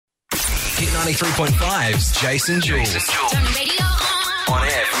Hit 93.5's Jase and Juelz. Turn the radio on. On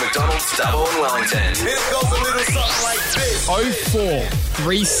air from McDonald's, Dubbo and Wellington. Here goes a little something like this.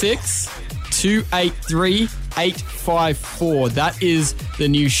 0436 283 854. That is the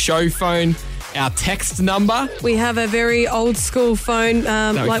new show phone. Our text number. We have a very old school phone.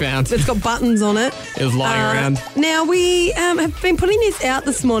 That we found. It's got buttons on it. It was lying around. Now, we have been putting this out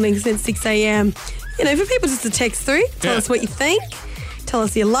this morning since 6 a.m. You know, for people just to text through, tell us what you think. Tell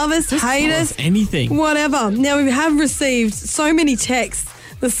us you love us, hate us. Anything. Whatever. Now, we have received so many texts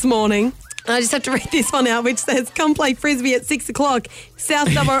this morning. I just have to read this one out, which says, come play Frisbee at 6 o'clock, South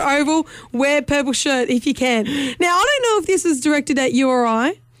Dubbo Oval, wear purple shirt if you can. Now, I don't know if this was directed at you or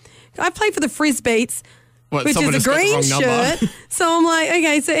I play for the Frisbeats, which is a green shirt. So I'm like,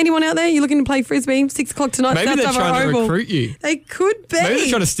 okay, so anyone out there, you're looking to play Frisbee, 6 o'clock tonight, Maybe South they're Dubbo trying Oval. to recruit you. They could be. Maybe they're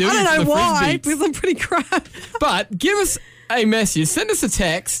trying to steal you I don't from know the why, Frisbeats. because I'm pretty crap. But give us a message. Send us a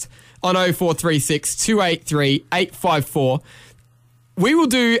text on 0436 283 854. We will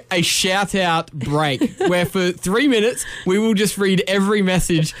do a shout-out break where for 3 minutes we will just read every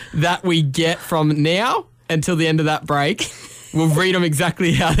message that we get from now until the end of that break. We'll read them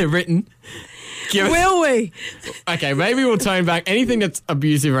exactly how they're written. Will we? Okay, maybe we'll tone back anything that's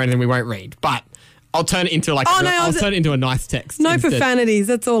abusive or anything we won't read, but I'll turn it into I'll turn it into a nice text. No instead. profanities,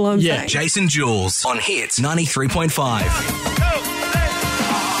 that's all I'm saying. Jase and Juelz on Hits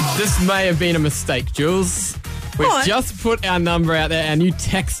 93.5. This may have been a mistake, Juelz. We've just put our number out there, our new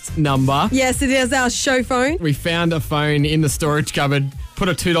text number. Yes, it is our show phone. We found a phone in the storage cupboard, put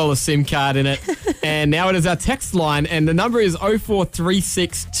a $2 SIM card in it, and now it is our text line, and the number is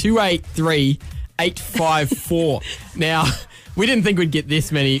 0436 283 854. Now, we didn't think we'd get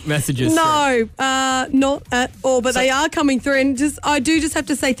this many messages. No, not at all, but they are coming through, and I do just have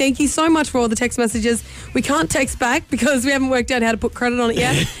to say thank you so much for all the text messages. We can't text back because we haven't worked out how to put credit on it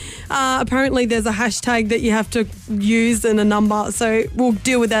yet. Apparently there's a hashtag that you have to use and a number, so we'll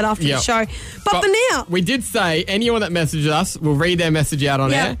deal with that after the show. But for now, we did say anyone that messages us, we'll read their message out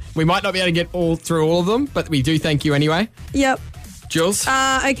on air. We might not be able to get through all of them, but we do thank you anyway. Yep. Juelz?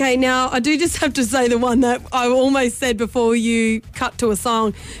 Okay, now I do just have to say the one that I almost said before you cut to a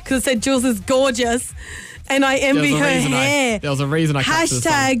song, because it said Juelz is gorgeous and I envy her hair. There was a reason I cut to the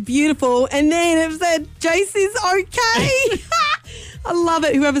song. Hashtag beautiful, and then it said Jase is okay. I love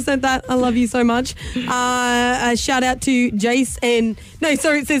it. Whoever sent that, I love you so much. A shout out to Jase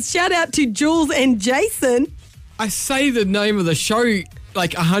it says shout out to Juelz and Jason. I say the name of the show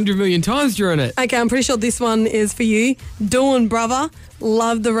like 100 million times during it. Okay, I'm pretty sure this one is for you. Dawn, brother.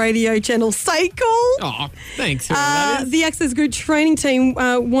 Love the radio channel. Stay cool. Oh, thanks. That is. The Access Group training team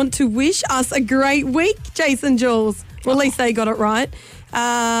want to wish us a great week, Jase and Juelz. Well, at least they got it right.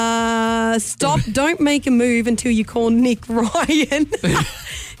 Stop. Don't make a move until you call Nick Ryan.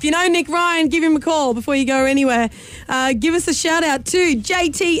 If you know Nick Ryan, give him a call before you go anywhere. Give us a shout out to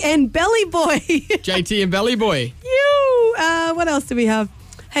JT and Belly Boy. JT and Belly Boy. What else do we have?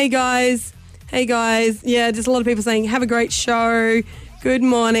 Hey guys. Yeah, just a lot of people saying have a great show. Good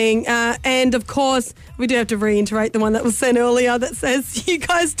morning. And of course, we do have to reiterate the one that was sent earlier that says you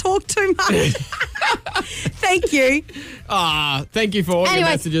guys talk too much. Thank you. Thank you for all your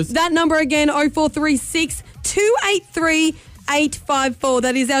messages. That number again, 0436 283 854.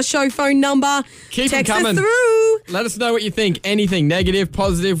 That is our show phone number. Keep them Text coming. us through. Let us know what you think. Anything negative,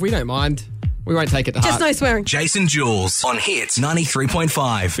 positive, we don't mind. We won't take it to heart. Just no swearing. Jase and Juelz on Hits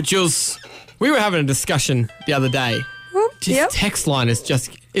 93.5. But Juelz, we were having a discussion the other day. Text line is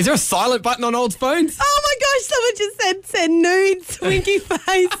just... Is there a silent button on old phones? Oh my gosh, someone just said nudes, winky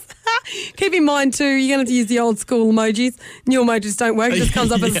face. Keep in mind too, you're going to have to use the old school emojis. New emojis don't work, it just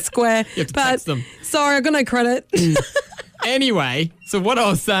comes up as a square. You have to text them. Sorry, I've got no credit. Anyway, so what I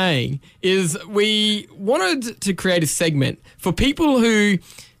was saying is we wanted to create a segment for people who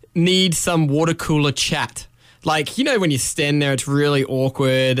need some water cooler chat. Like, you know, when you stand there, it's really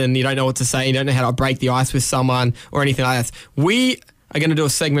awkward and you don't know what to say, you don't know how to break the ice with someone or anything like that. We are going to do a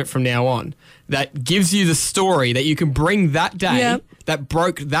segment from now on that gives you the story that you can bring that day, that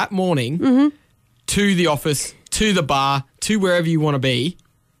broke that morning, to the office, to the bar, to wherever you want to be.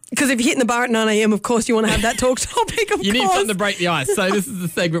 Because if you're hitting the bar at 9 a.m, of course you want to have that talk topic, of course. You need something to break the ice. So this is the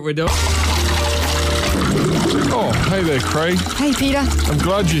segment we're doing. Oh, hey there, Craig. Hey, Peter. I'm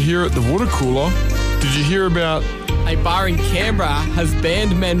glad you're here at the water cooler. Did you hear about... A bar in Canberra has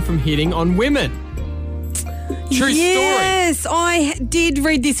banned men from hitting on women. True story. Yes, I did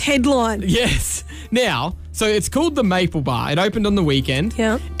read this headline. Yes. Now, so it's called the Maple Bar. It opened on the weekend.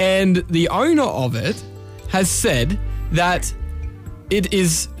 Yeah. And the owner of it has said that it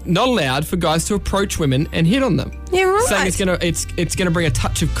is not allowed for guys to approach women and hit on them. Yeah, right. Saying it's gonna bring a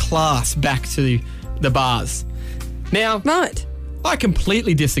touch of class back to the bars. Now, Right. I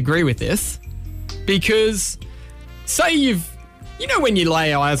completely disagree with this because say you know when you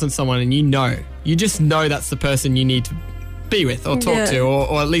lay eyes on someone and you just know that's the person you need to be with or talk to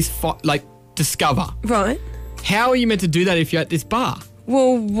or at least discover. Right. How are you meant to do that if you're at this bar?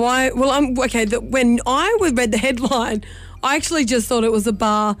 Well, why? Well, when I read the headline, I actually just thought it was a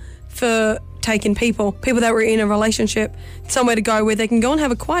bar for taken people that were in a relationship, somewhere to go where they can go and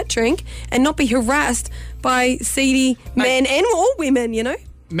have a quiet drink and not be harassed by seedy men or women, you know?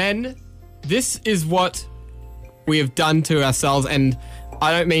 Men, this is what we have done to ourselves, and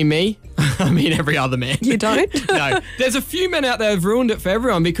I don't mean me, I mean every other man. You don't? No. There's a few men out there who've ruined it for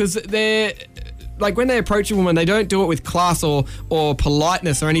everyone because they're, like when they approach a woman, they don't do it with class or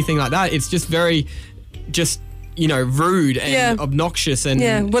politeness or anything like that. It's just very, rude and obnoxious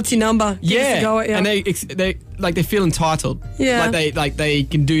and what's your number? Give us a go at you. And they feel entitled. Yeah. Like they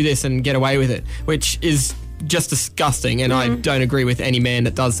can do this and get away with it, which is just disgusting, and I don't agree with any man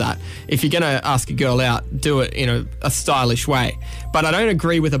that does that. If you're going to ask a girl out, do it in a stylish way. But I don't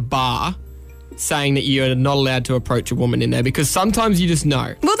agree with a bar saying that you're not allowed to approach a woman in there because sometimes you just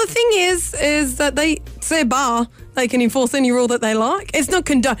know. Well, the thing is that it's their bar. They can enforce any rule that they like. It's not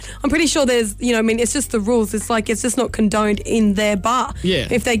condoned. I'm pretty sure there's, it's just the rules. It's like it's just not condoned in their bar. Yeah.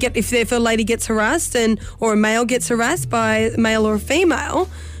 If a lady gets harassed or a male gets harassed by a male or a female,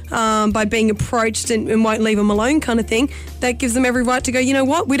 by being approached and won't leave them alone kind of thing, that gives them every right to go, you know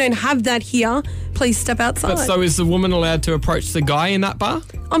what, we don't have that here. Please step outside. But so is the woman allowed to approach the guy in that bar?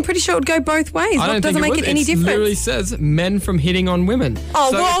 I'm pretty sure it would go both ways. It doesn't make it any difference. It literally says men from hitting on women.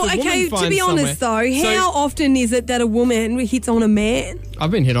 Oh, so well, okay, to be honest though, how often is it that a woman hits on a man?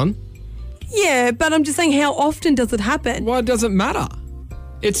 I've been hit on. Yeah, but I'm just saying, how often does it happen? Well, it doesn't matter.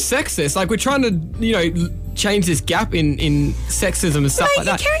 It's sexist. Like, we're trying to, change this gap in sexism and stuff like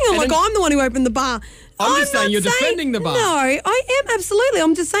that. You're carrying on like I'm the one who opened the bar. I'm just saying you're defending the bar. No, I am absolutely.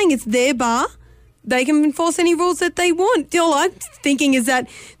 I'm just saying it's their bar. They can enforce any rules that they want. All I'm thinking is that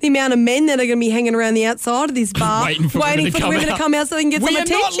the amount of men that are going to be hanging around the outside of this bar waiting for the women to come out so they can get some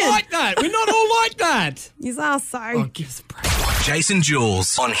attention. We're not like that. We're not all like that. You are so. Oh, give us a break. Jase and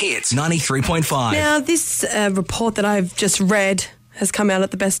Juelz on Hits 93.5. Now, this report that I've just read has come out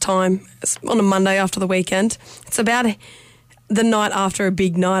at the best time. It's on a Monday after the weekend. It's about the night after a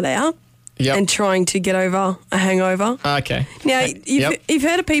big night out and trying to get over a hangover. Okay. Now, you've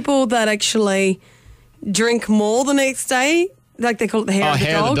heard of people that actually drink more the next day? Like they call it the hair of the dog.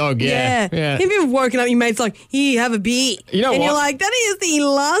 Hair of the dog, yeah. Have you ever woken up, your mate's like, here, have a beer. You know and what? You're like, that is the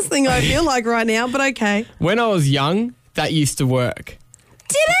last thing I feel like right now, but okay. When I was young, that used to work.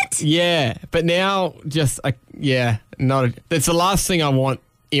 Did it? Yeah, but now it's the last thing I want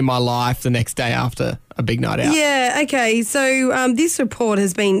in my life the next day after a big night out. Yeah, okay. So this report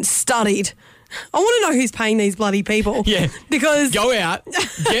has been studied. I want to know who's paying these bloody people. Yeah. Because go out,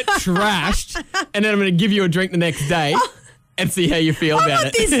 get trashed, and then I'm going to give you a drink the next day and see how you feel about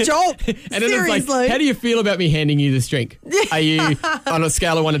it. this job. And then Seriously. it's like, how do you feel about me handing you this drink? Are you, on a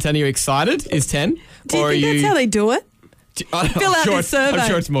scale of 1 to 10, are you excited? Is 10? Do you think that's how they do it? Fill out this survey. I'm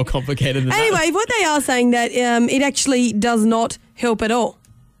sure it's more complicated than that. Anyway, what they are saying that it actually does not help at all.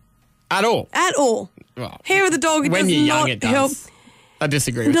 At all? At all. Well, hair of the dog, it when does you're not young, it does. help. I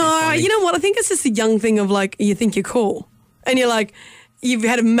disagree with you. No, you know what? I think it's just a young thing of like, you think you're cool. And you're like, you've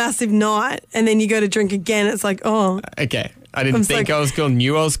had a massive night and then you go to drink again. It's like, oh. Okay. I didn't think I was cool.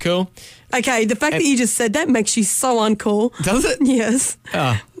 Knew I was cool. Okay, the fact that you just said that makes you so uncool. Does it? Yes.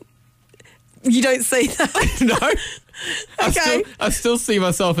 Oh. You don't see that? No. Okay. I still see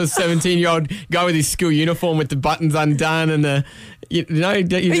myself as a 17-year-old guy with his school uniform with the buttons undone and the,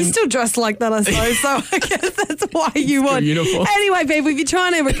 He's still dressed like that, I suppose. So I guess that's why you want. Uniform. Anyway, people, if you're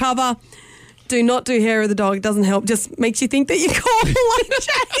trying to recover, do not do hair of the dog. It doesn't help. Just makes you think that you're cool like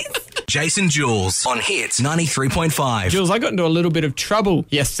Jase. Jase and Juelz on Hits 93.5. Juelz, I got into a little bit of trouble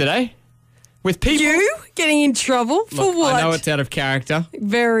yesterday with people. You getting in trouble for Look, what? I know it's out of character.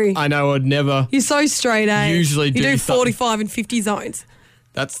 Very. I know I'd never. You're so straight, eh? Usually you do do something. 45 and 50 zones.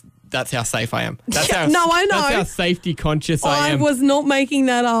 That's how safe I am. That's Yeah, how, no, I know. That's how safety conscious I am. I was not making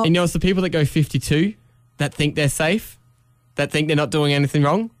that up. And it's the people that go 52 that think they're safe, that think they're not doing anything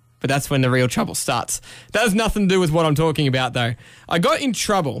wrong, but that's when the real trouble starts. That has nothing to do with what I'm talking about, though. I got in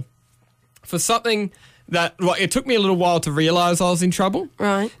trouble for something that, it took me a little while to realise I was in trouble.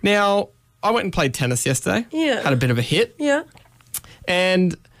 Right. Now, I went and played tennis yesterday. Yeah. Had a bit of a hit. Yeah.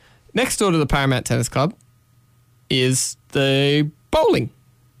 And next door to the Paramount Tennis Club is the bowling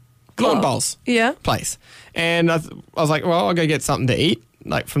Gordon Bowls Yeah. place. And I was like, well, I'll go get something to eat,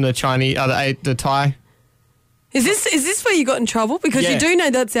 like from the Chinese, the Thai. Is this where you got in trouble? Because Yeah. you do know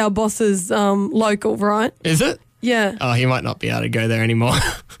that's our boss's local, right? Is it? Yeah. Oh, he might not be able to go there anymore.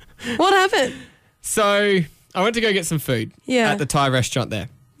 What happened? So I went to go get some food Yeah. at the Thai restaurant there.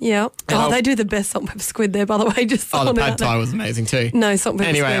 Yeah. And Oh, I'll- they do the best salt and pepper squid there, by the way. Just Oh, the throwing it pad out there. Thai was amazing too. No, salt and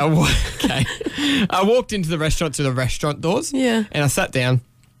pepper Anyway, squid. I walked into the restaurant to the restaurant doors. Yeah. And I sat down,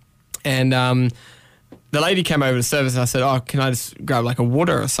 and the lady came over to service, and I said, "Oh, can I just grab like a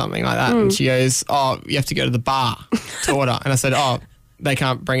water or something like that?" And she goes, "Oh, you have to go to the bar to order." And I said, "Oh, they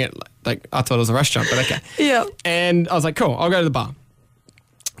can't bring it." Like I thought it was a restaurant, but okay. Yeah. And I was like, "Cool, I'll go to the bar."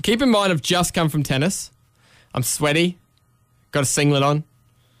 Keep in mind, I've just come from tennis. I'm sweaty. Got a singlet on.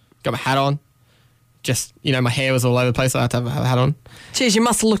 Got my hat on. Just, my hair was all over the place. So I had to have a hat on. Jeez, you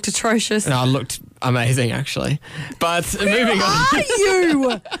must have looked atrocious. And I looked amazing, actually. But moving on. Are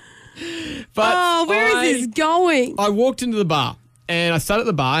you? But Where is this going? I walked into the bar and I sat at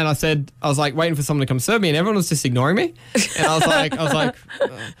the bar and I was like waiting for someone to come serve me, and everyone was just ignoring me. And I was like,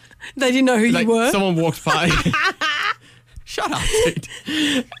 They didn't know who you were. someone walked past. Shut up,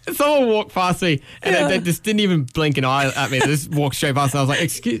 dude. Someone walked past me and they just didn't even blink an eye at me. They just walked straight past, and I was like,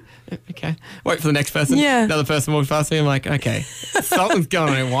 excuse, okay. Wait for the next person. Yeah. Another person walked past me. I'm like, okay, something's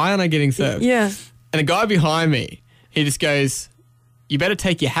going on. Why aren't I getting served? Yeah. And a guy behind me, he just goes, "You better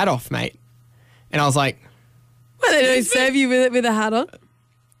take your hat off, mate." And I was like, Well, they don't serve you with a hat on.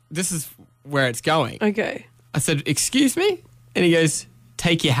 this is where it's going. Okay. I said, "Excuse me?" And he goes,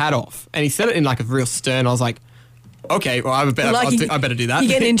 "Take your hat off." And he said it in like a real stern. I was like, okay, well, I better do that. You're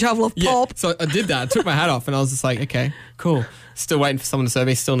getting in trouble of Yeah, pop. so I did that. I took my hat off and I was just like, okay, cool. Still waiting for someone to serve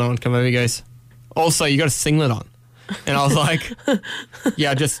me. Still no one come over. He goes, "Also, you got a singlet on." And I was like,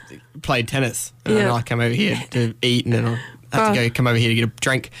 yeah, I just played tennis. And then Yeah. I come over here to eat, and then I have to come over here to get a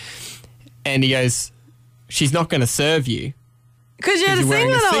drink. And he goes, "She's not going to serve you Because you had a you're wearing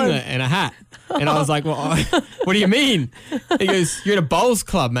singlet a on. singlet and a hat." And I was like, well, what do you mean? He goes, "You're at a bowls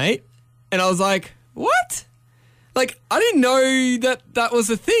club, mate." And I was like, what? Like, I didn't know that was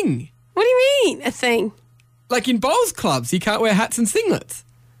a thing. What do you mean, a thing? Like, in bowls clubs, you can't wear hats and singlets.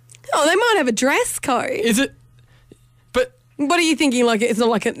 Oh, they might have a dress code. Is it? But What are you thinking? Like it's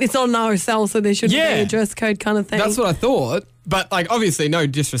not it's not an RSL, so there shouldn't Yeah. be a dress code kind of thing. that's what I thought. But, like, obviously, no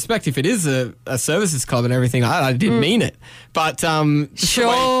disrespect. If it is a services club and everything like that, I didn't mean it. But, just the way-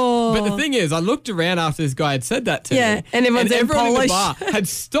 Sure. but the thing is, I looked around after this guy had said that to Yeah, me. and everyone's in everyone in the Polish. bar had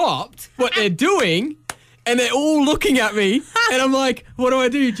stopped what they're doing. And they're all looking at me, and I'm like, "What do I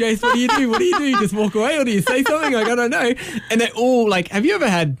do, Jase? What do you do? What do you do? You just walk away, or do you say something?" Like, I don't know. And they're all like, have you ever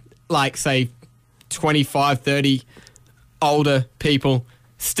had, like, say, 25, 30 older people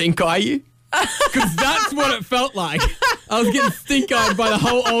stink eye you? Because that's what it felt like. I was getting stink eyed by the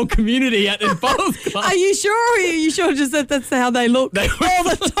whole old community at this bowls club. Are you sure? Or are you sure just that that's how they look They were- all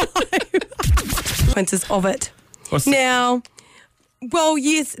the time? Consequences of it. What's Now, well,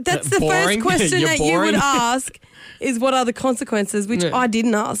 yes, that's the Boring? first question You're that you boring? would ask is what are the consequences, which Yeah. I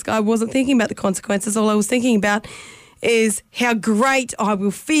didn't ask. I wasn't thinking about the consequences. All I was thinking about is how great I will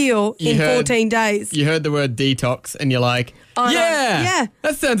feel You in heard- 14 days. You heard the word detox, and you're like, I know. yeah, Yeah.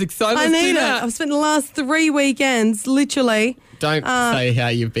 that sounds exciting. I Let's do need it. that. I've spent the last 3 weekends, literally. Don't say how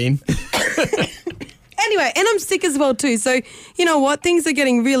you've been. Anyway, and I'm sick as well too. So, you know what? Things are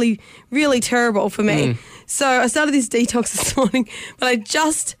getting really, really terrible for me. So I started this detox this morning, but I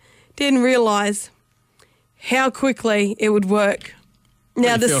just didn't realise how quickly it would work. Now, You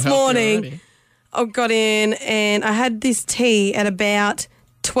feel this healthier morning, already? I got in and I had this tea at about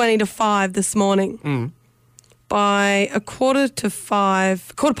 20 to 5 this morning. By a quarter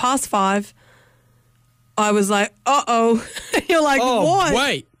past 5, I was like, uh-oh. You're like, Oh, what?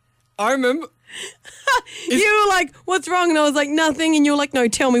 wait. I remember. You were like, what's wrong? And I was like, nothing. And you were like, no,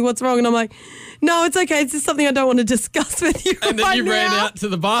 tell me what's wrong. And I'm like, no, it's okay. It's just something I don't want to discuss with you And then right you ran now. out to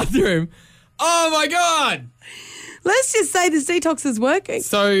the bathroom. Oh, my God. Let's just say this detox is working.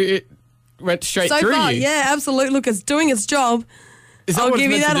 So it went straight So through far, you. yeah, absolutely. Look, it's doing its job. Is that I'll what it's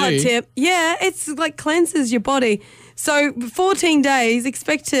give you meant that to hot do? tip. Yeah, it's like cleanses your body. So 14 days,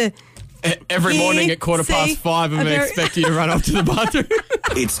 expect to... Every Hear, morning at quarter see, past 5, I'm a going to very- expect you to run off to the bathroom.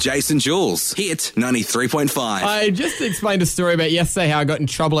 It's Jase and Juelz. Hit 93.5. I just explained a story about yesterday how I got in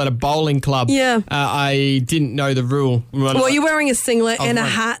trouble at a bowling club. Yeah. I didn't know the rule. Well, you're wearing a singlet and a right.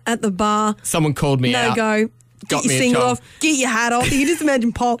 hat at the bar. Someone called me No out. go. Got Get me your in singlet trouble. off. Get your hat off. You can just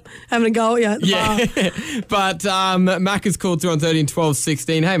imagine Pop having a go at you at the bar. Yeah. But Mac has called through on 13 12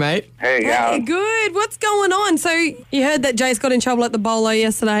 16. Hey, mate. Hey, Hey, good. What's going on? So you heard that Jase got in trouble at the bowlo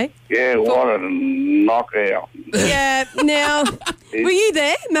yesterday? yeah, what a knockout. Yeah. Now, were you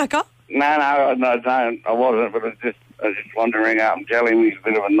there, Macca? No, I don't. I wasn't, but I was just wanted to ring up and tell him he's a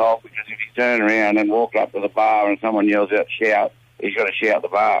bit of a knob, because if he turned around and walked up to the bar and someone yells out, shout, he's got to shout the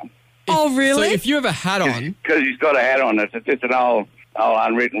bar. Oh, really? So if you have a hat on... Because he's got a hat on. It's just an old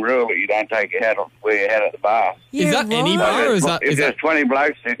unwritten rule that you don't take your hat off, wear your hat at the bar. Yeah, is that any bar or is that... If there's 20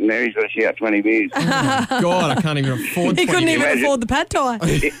 blokes sitting there, he's got to shout 20 beers. God, I can't even afford 20 He couldn't even Imagine- afford the pad thai.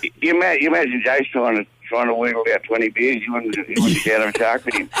 You imagine Jase trying to wheedle out 20 beers, you wouldn't get out of a shark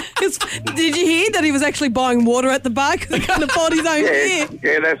with him. 'Cause did you hear that he was actually buying water at the bar because he couldn't afford his own beer?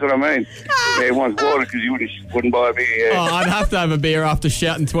 Yeah, that's what I mean. Yeah, he wants water because he wouldn't buy a beer, Oh, yeah. I'd have to have a beer after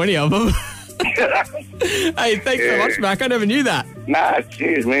shouting 20 of them. Hey, thanks so much, Mac. I never knew that. Nah,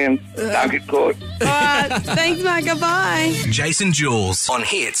 cheers, man. Don't get caught. All right. Thanks, Macca. Bye. Jason Jules on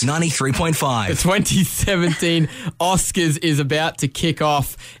Hits 93.5. The 2017 Oscars is about to kick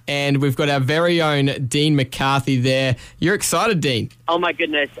off, and we've got our very own Dean McCarthy there. You're excited, Dean? Oh my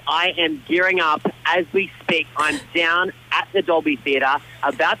goodness, I am gearing up as we speak. I'm down at the Dolby Theatre,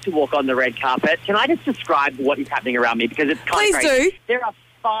 about to walk on the red carpet. Can I just describe what is happening around me? Because it's kind of Please crazy. do. There are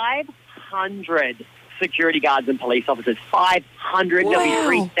 500 security guards and police officers. 500. Wow. There'll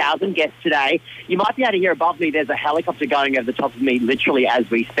be 3,000 guests today. You might be able to hear above me, there's a helicopter going over the top of me literally as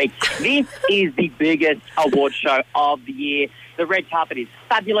we speak. This is the biggest award show of the year. The red carpet is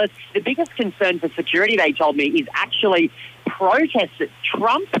fabulous. The biggest concern for security, they told me, is actually protesters,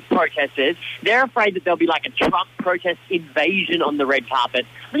 Trump protesters. They're afraid that there'll be like a Trump protest invasion on the red carpet.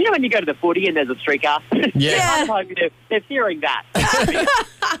 You know when you go to the footy and there's a streaker? Yeah. I'm hoping they're fearing that.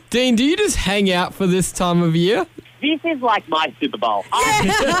 Dean, do you just hang out for this time of year? This is like my Super Bowl.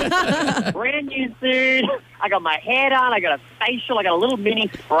 Brand new suit. I got my hair done. I got a facial. I got a little mini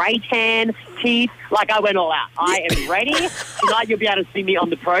spray tan, teeth. Like, I went all out. I am ready. Tonight you'll be able to see me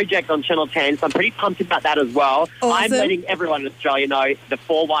on The Project on Channel 10, so I'm pretty pumped about that as well. Awesome. I'm letting everyone in Australia know the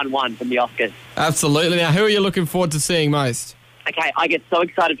 411 from the Oscars. Absolutely. Now, who are you looking forward to seeing most? Okay, I get so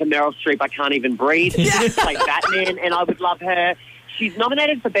excited for Meryl Streep, I can't even breathe. She's like Batman, and I would love her. She's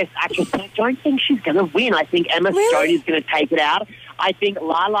nominated for Best Actress, but I don't think she's going to win. I think Emma Stone is going to take it out. I think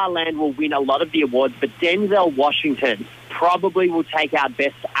La La Land will win a lot of the awards, but Denzel Washington probably will take out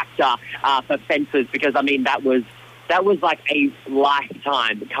Best Actor for Fences, because, I mean, that was like a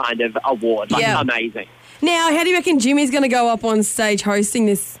lifetime kind of award. Like, amazing. Now, how do you reckon Jimmy's going to go up on stage hosting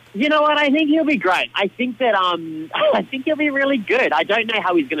this? You know what? I think he'll be great. I think that I think he'll be really good. I don't know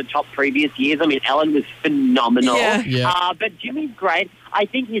how he's going to top previous years. I mean, Ellen was phenomenal. Yeah. But Jimmy's great. I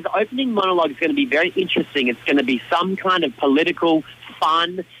think his opening monologue is going to be very interesting. It's going to be some kind of political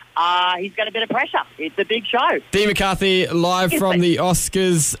fun. He's got a bit of pressure. It's a big show. Dean McCarthy, live from the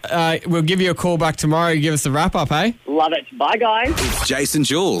Oscars. We'll give you a call back tomorrow. Give us a wrap-up, eh? Love it. Bye, guys. It's Jason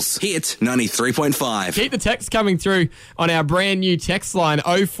Jules. Hit 93.5. Keep the text coming through on our brand new text line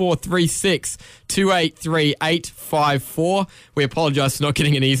 0436 283 854. We apologise for not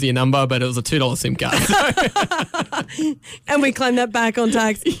getting an easier number, but it was a $2 SIM card. And we claim that back on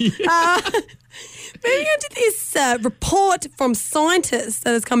tax. Moving on to this report from scientists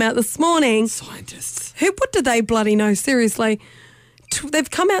that has come out this morning. Scientists. What do they bloody know? Seriously. They've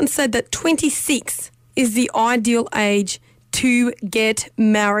come out and said that 26 is the ideal age to get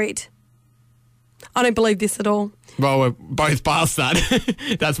married. I don't believe this at all. Well, we're both past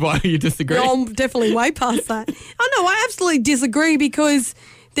that. That's why you disagree. No, I'm definitely way past that. Oh, no, I absolutely disagree, because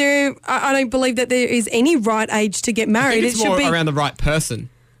I don't believe that there is any right age to get I married. think it's more around the right person.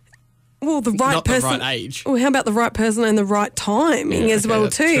 Well, the right Not person. the right age. Well, how about the right person and the right timing as well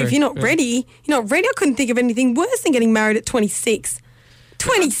that's too? true. If you're not ready, I couldn't think of anything worse than getting married at 26.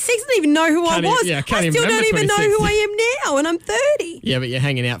 26, I didn't even know who I Can't e- was. yeah, can't I even still don't remember even know 26. who I am now, and I'm 30. Yeah, but you're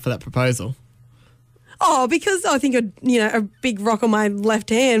hanging out for that proposal. Oh, because I think a big rock on my left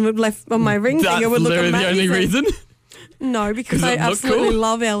hand, left on my ring finger would look That's literally amazing. the only reason. No, because Does I it look absolutely cool?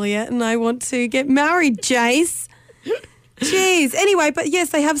 love Elliot and I want to get married, Jase. Jeez. Anyway, but yes,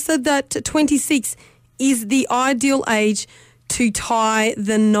 they have said that 26 is the ideal age to tie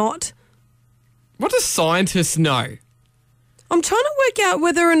the knot. What do scientists know? I'm trying to work out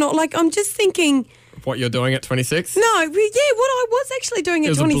whether or not, I'm just thinking... What you're doing at 26? No, what I was actually doing It at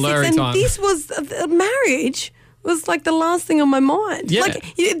was a 26, blurry and time. this was marriage was the last thing on my mind. Yeah.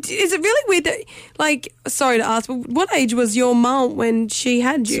 Is it really weird that, sorry to ask, but what age was your mum when she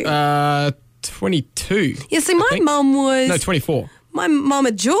had you? 22. Yeah, see, my think. mum was... No, 24. My mama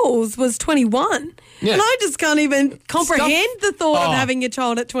Juelz was 21. Yeah. And I just can't even comprehend the thought Oh. of having a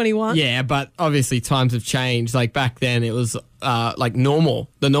child at 21. Yeah, but obviously times have changed. Like back then it was normal,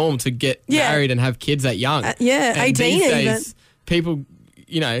 the norm to get Yeah. married and have kids that young. Yeah, And 18 these even. days, people,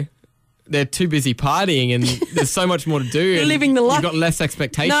 they're too busy partying and there's so much more to do. You're and living the life. You've got less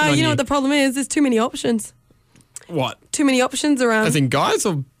expectation No, on you know what the problem is? There's too many options. What? Too many options around. As in guys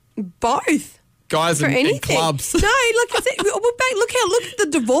or both. guys For and anything. clubs? No, look at the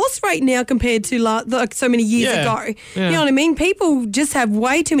divorce rate now compared to like so many years Yeah. ago. Yeah. You know what I mean? People just have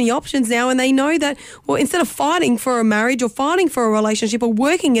way too many options now, and they know that. Well, instead of fighting for a marriage or fighting for a relationship or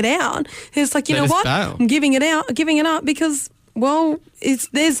working it out, it's like, you They know just what? bail. I'm giving it up because. Well,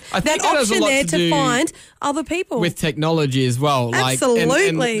 there's I think that that has a option lot there to to do find other people. With technology as well.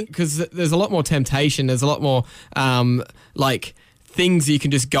 Absolutely. Because there's a lot more temptation. There's a lot more things you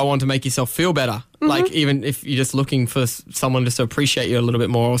can just go on to make yourself feel better. Mm-hmm. Like even if you're just looking for someone just to appreciate you a little bit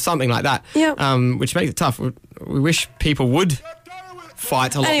more or something like that. Yeah. Which makes it tough. We wish people would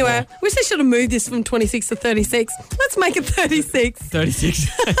fight a lot Anyway, more. wish they should have moved this from 26 to 36. Let's make it 36. 36.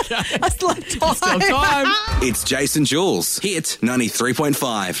 Okay. I still have time. Still time. It's Jase and Juelz. Hit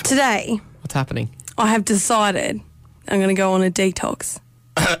 93.5. Today, What's happening? I have decided I'm going to go on a detox.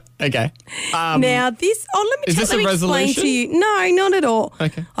 Okay. Now, let me is this a explain resolution? to you. No, not at all.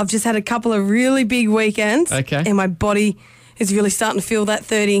 Okay. I've just had a couple of really big weekends. Okay. And my body is really starting to feel that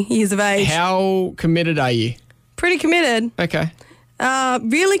 30 years of age. How committed are you? Pretty committed. Okay.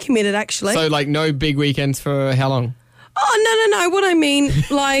 Really committed, actually. So no big weekends for how long? Oh, no. What I mean,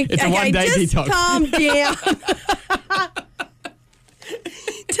 like, It's a one-day just detox. calm down.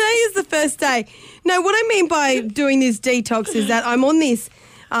 Today is the first day. No, what I mean by doing this detox is that I'm on this.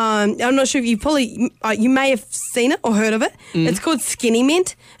 I'm not sure if you may have seen it or heard of it. It's called Skinny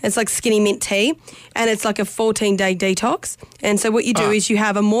Mint. It's like Skinny Mint tea, and it's like a 14-day detox. And so what you do is you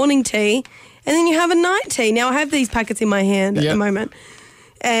have a morning tea, and then you have a night tea. Now I have these packets in my hand at the moment,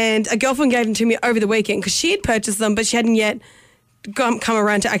 and a girlfriend gave them to me over the weekend because she had purchased them, but she hadn't yet come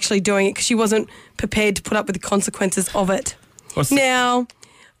around to actually doing it because she wasn't prepared to put up with the consequences of it. Now,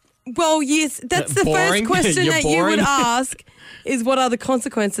 well, yes, that's the boring? first question You're that you would boring? ask is what are the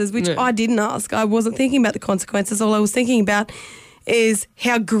consequences, which I didn't ask. I wasn't thinking about the consequences. All I was thinking about is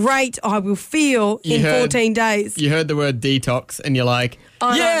how great I will feel in 14 days. You heard the word detox and you're like,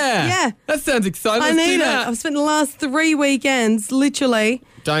 I know. Yeah. That sounds exciting. I Let's need do it. that. I've spent the last 3 weekends, literally.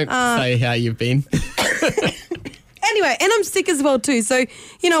 Don't say how you've been. Anyway, and I'm sick as well too. So,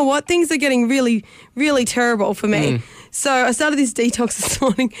 you know what? Things are getting really, really terrible for me. So I started this detox this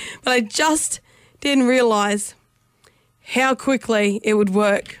morning, but I just didn't realise how quickly it would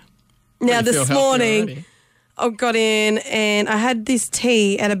work. Now, You feel this healthier morning, already. I got in and I had this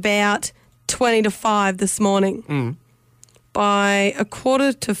tea at about 20 to 5 this morning. By a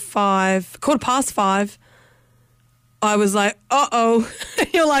quarter past 5, I was like, uh-oh.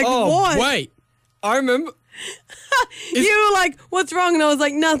 You're like, what? Wait. I remember. You were like, what's wrong? And I was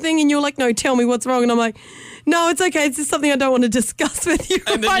like, nothing. And you were like, no, tell me what's wrong. And I'm like, no, it's okay. It's just something I don't want to discuss with you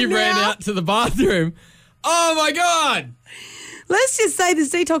And then right you ran now. out to the bathroom. Oh, my God. Let's just say this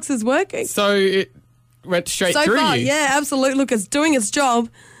detox is working. So it went straight So through far, you. yeah, absolutely. Look, it's doing its job.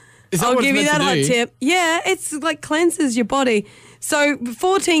 Is that I'll what give it's you that meant hot to do? tip. Yeah, it's like cleanses your body. So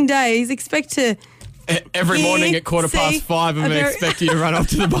 14 days, expect to... Every morning at see 5:15, I'm a going to very- expect you to run off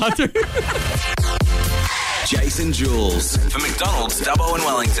to the bathroom. Jase and Juelz for McDonald's, Dubbo and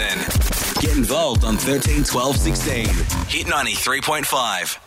Wellington. Get involved on 13 12 16. Hit 93.5.